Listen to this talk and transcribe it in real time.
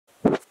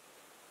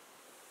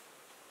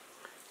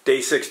Day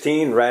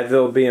 16,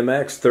 Radville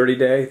BMX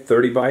 30-day,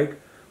 30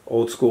 bike,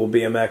 old school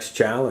BMX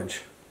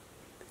challenge.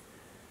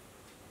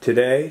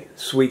 Today,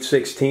 Sweet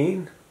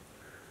 16,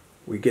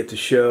 we get to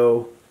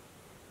show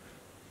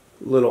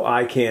little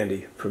eye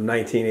candy from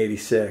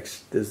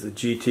 1986. This is the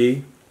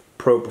GT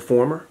Pro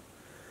Performer,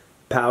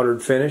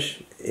 powdered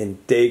finish in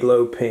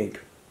Glo Pink.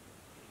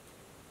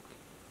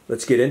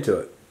 Let's get into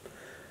it.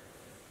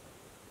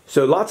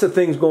 So lots of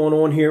things going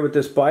on here with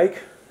this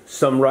bike.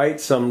 Some right,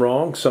 some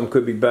wrong, some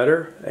could be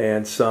better,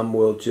 and some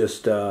will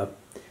just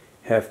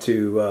have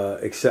to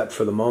accept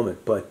for the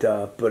moment. But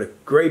a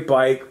great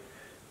bike.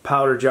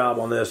 Powder job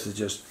on this is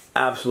just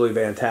absolutely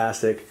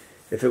fantastic.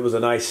 If it was a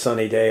nice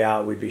sunny day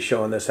out, we'd be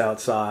showing this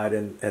outside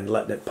and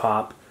letting it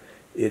pop.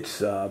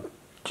 It's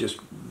just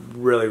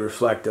really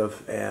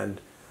reflective, and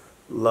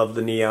love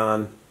the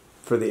neon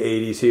for the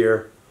 80s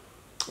here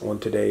on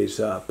today's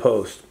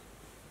post.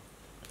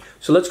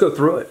 So let's go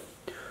through it.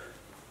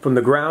 From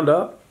the ground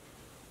up,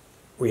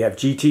 we have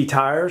GT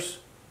tires,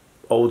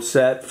 old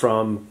set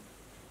from,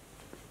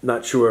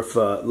 not sure if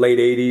late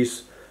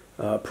 80s,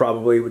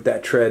 probably with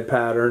that tread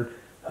pattern.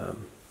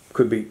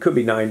 Could be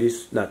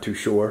 90s, not too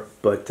sure,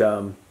 but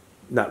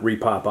not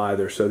repop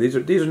either. So these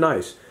are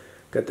nice.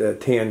 Got the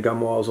tan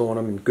gum walls on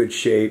them in good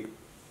shape.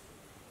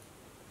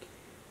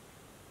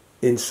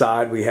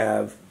 Inside we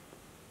have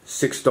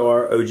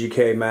 6-star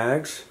OGK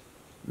mags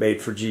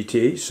made for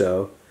GT.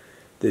 So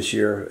this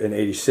year in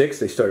 '86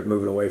 they started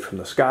moving away from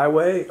the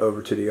Skyway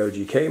over to the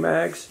OGK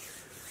mags,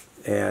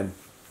 and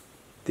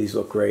these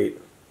look great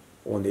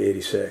on the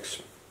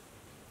 '86.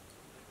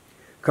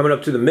 Coming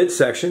up to the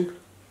midsection,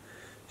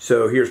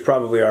 so here's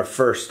probably our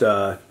first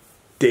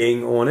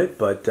ding on it,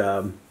 but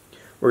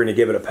we're going to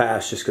give it a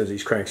pass just because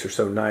these cranks are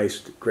so nice,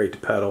 great to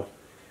pedal.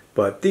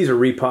 But these are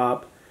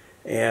repop,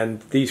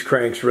 and these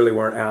cranks really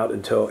weren't out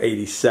until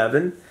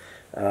 '87.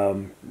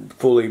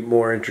 Fully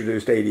more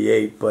introduced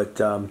 '88,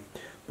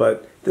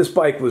 but this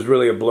bike was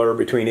really a blur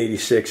between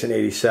 '86 and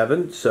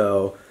 '87.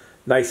 So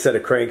nice set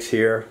of cranks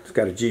here. It's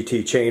got a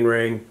GT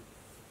chainring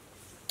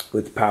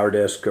with power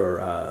disc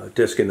or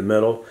disc in the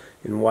middle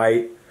in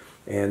white,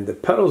 and the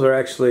pedals are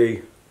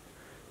actually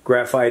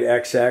Graphite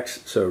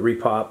XX, so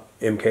repop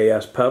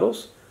MKS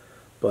pedals,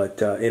 but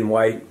in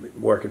white,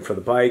 working for the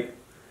bike.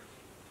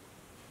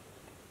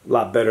 A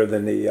lot better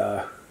than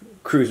the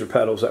cruiser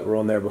pedals that were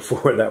on there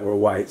before that were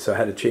white, so I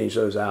had to change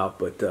those out,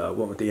 but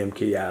went with the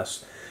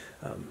MKS.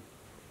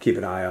 Keep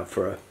an eye out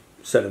for a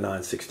set of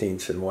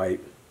 9/16 in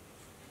white.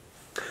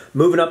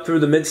 Moving up through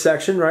the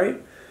midsection,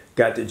 right?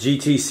 Got the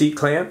GT seat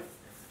clamp,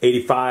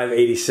 85,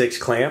 86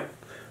 clamp.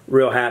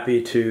 Real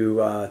happy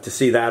to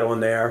see that on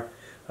there.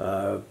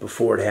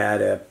 Before it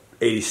had a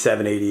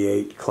 87,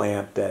 88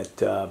 clamp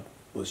that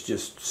was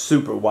just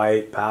super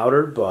white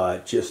powdered,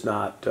 but just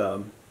not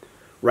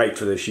right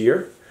for this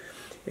year.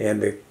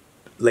 And the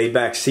laid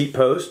back seat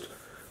post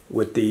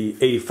with the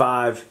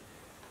 85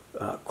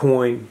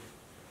 coin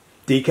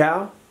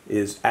decal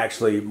is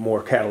actually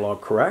more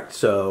catalog correct.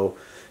 So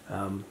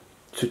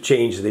to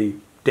change the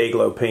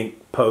Glo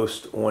Pink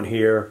post on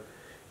here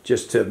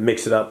just to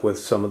mix it up with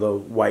some of the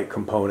white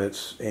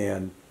components,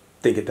 and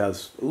think it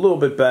does a little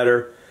bit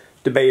better.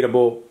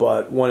 Debatable,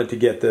 but wanted to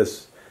get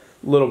this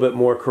a little bit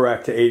more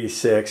correct to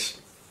 86.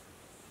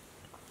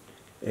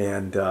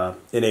 And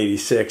in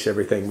 '86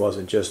 everything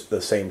wasn't just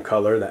the same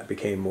color. That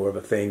became more of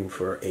a thing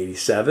for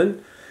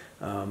 '87.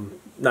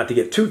 Not to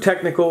get too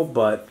technical,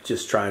 but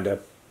just trying to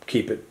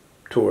keep it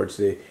towards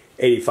the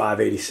 85,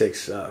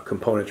 86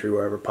 componentry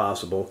wherever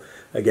possible.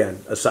 Again,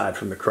 aside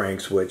from the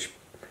cranks, which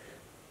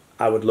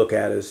I would look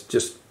at as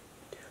just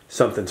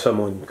something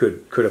someone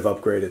could have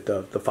upgraded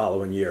the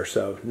following year.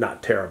 So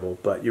not terrible,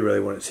 but you really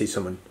want to see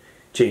someone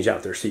change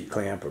out their seat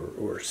clamp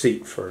or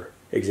seat, for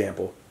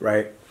example,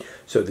 right?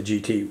 So the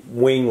GT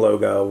wing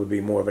logo would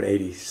be more of an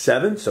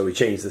 87, so we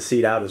changed the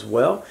seat out as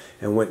well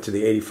and went to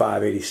the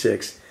 85,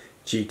 86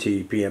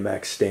 GT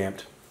BMX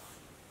stamped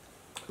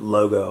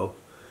logo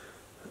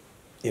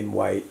in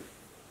white,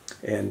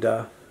 and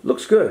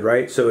looks good,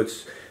 right? So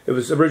it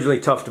was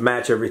originally tough to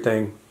match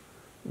everything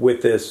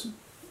with this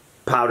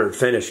powdered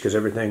finish because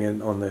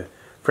everything on the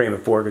frame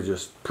and fork is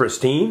just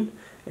pristine,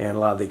 and a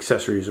lot of the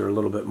accessories are a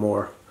little bit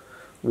more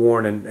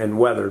worn and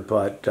weathered,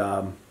 but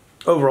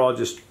overall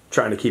just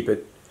trying to keep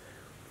it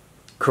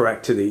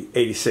correct to the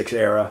 '86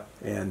 era,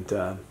 and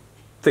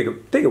think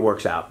it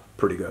works out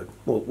pretty good.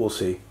 We'll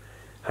see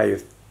how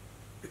if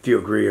you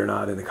agree or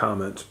not in the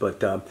comments.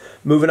 But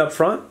moving up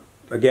front,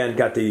 again,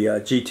 got the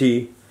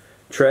GT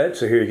tread,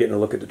 so here you're getting a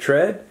look at the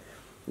tread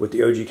with the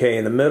OGK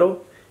in the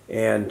middle,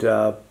 and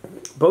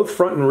both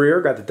front and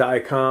rear got the die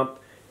comp,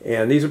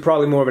 and these are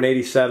probably more of an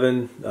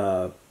 '87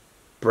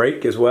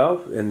 brake as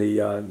well in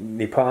the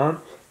Nippon,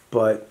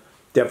 but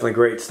definitely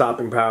great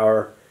stopping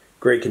power,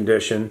 great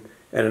condition,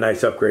 and a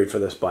nice upgrade for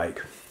this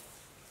bike.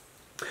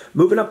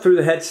 Moving up through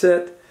the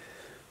headset,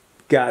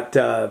 got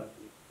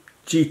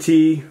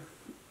GT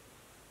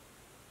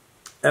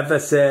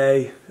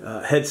FSA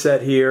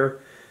headset here.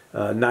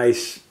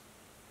 Nice,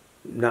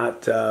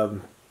 not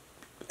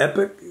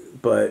epic,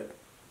 but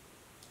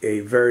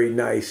a very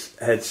nice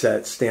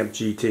headset, stamped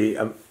GT.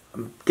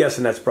 I'm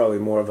guessing that's probably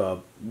more of a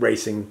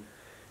racing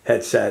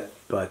headset,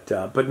 but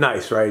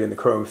nice, right? In the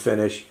chrome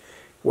finish,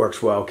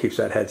 works well, keeps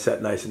that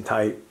headset nice and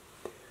tight.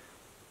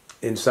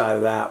 Inside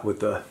of that with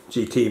the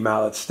GT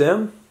mallet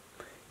stem,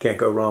 can't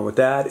go wrong with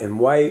that. In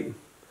white,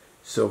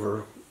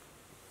 silver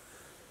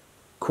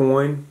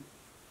coin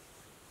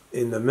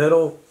in the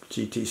middle,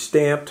 GT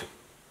stamped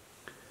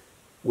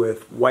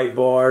with white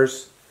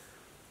bars,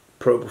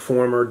 Pro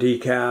Performer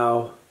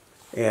decal,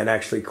 and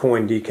actually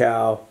coin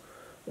decal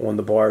on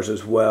the bars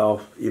as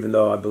well, even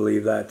though I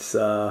believe that's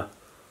on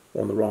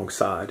the wrong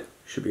side.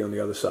 Should be on the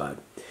other side.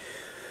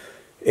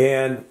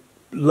 And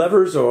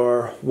levers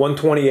are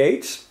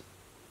 1/28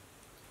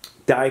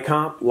 die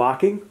comp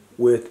locking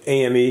with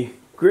AME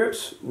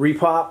grips,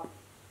 repop,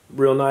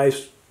 real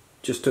nice.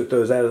 Just took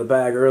those out of the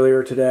bag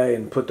earlier today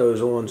and put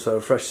those on, so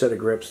fresh set of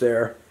grips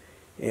there.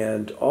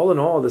 And all in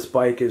all, this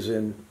bike is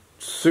in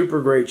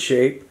super great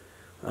shape.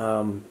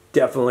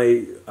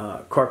 Definitely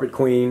carpet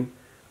queen,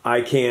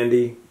 eye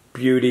candy,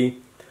 beauty.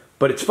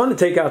 But it's fun to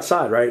take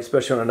outside, right?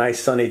 Especially on a nice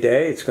sunny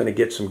day. It's going to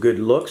get some good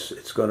looks.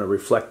 It's going to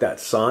reflect that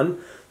sun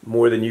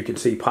more than you can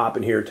see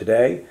popping here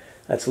today.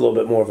 That's a little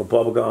bit more of a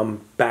bubblegum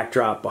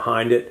backdrop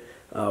behind it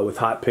with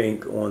hot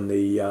pink on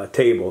the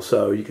table.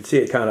 So you can see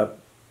it kind of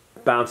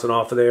bouncing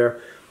off of there.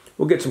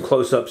 We'll get some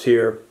close-ups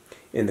here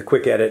in the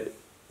quick edit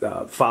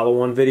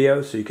follow-on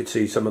video so you can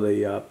see some of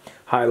the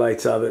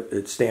highlights of it.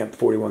 It's stamped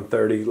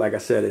 4130. Like I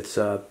said, it's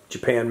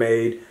Japan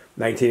made,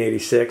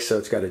 1986, so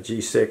it's got a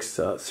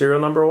G6 serial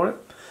number on it.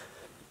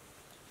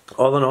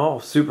 All in all,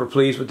 super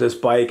pleased with this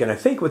bike, and I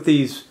think with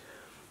these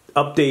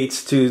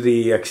updates to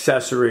the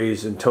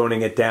accessories and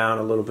toning it down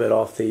a little bit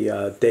off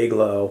the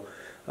Glo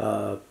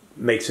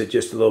makes it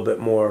just a little bit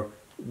more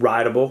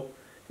rideable,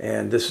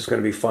 and this is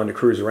going to be fun to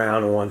cruise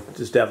around on.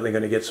 This is definitely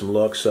going to get some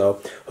looks, so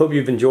hope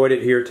you've enjoyed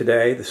it here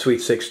today. The Sweet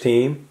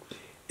 16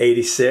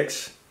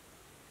 86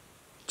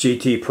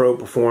 GT Pro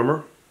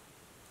Performer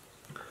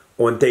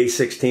on day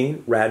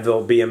 16,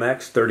 Radville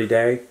BMX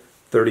 30-day,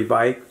 30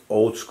 bike,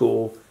 old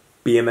school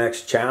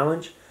BMX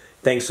challenge.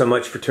 Thanks so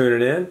much for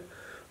tuning in.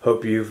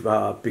 Hope you've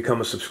become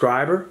a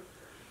subscriber,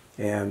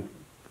 and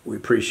we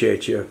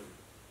appreciate you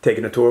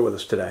taking a tour with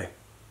us today.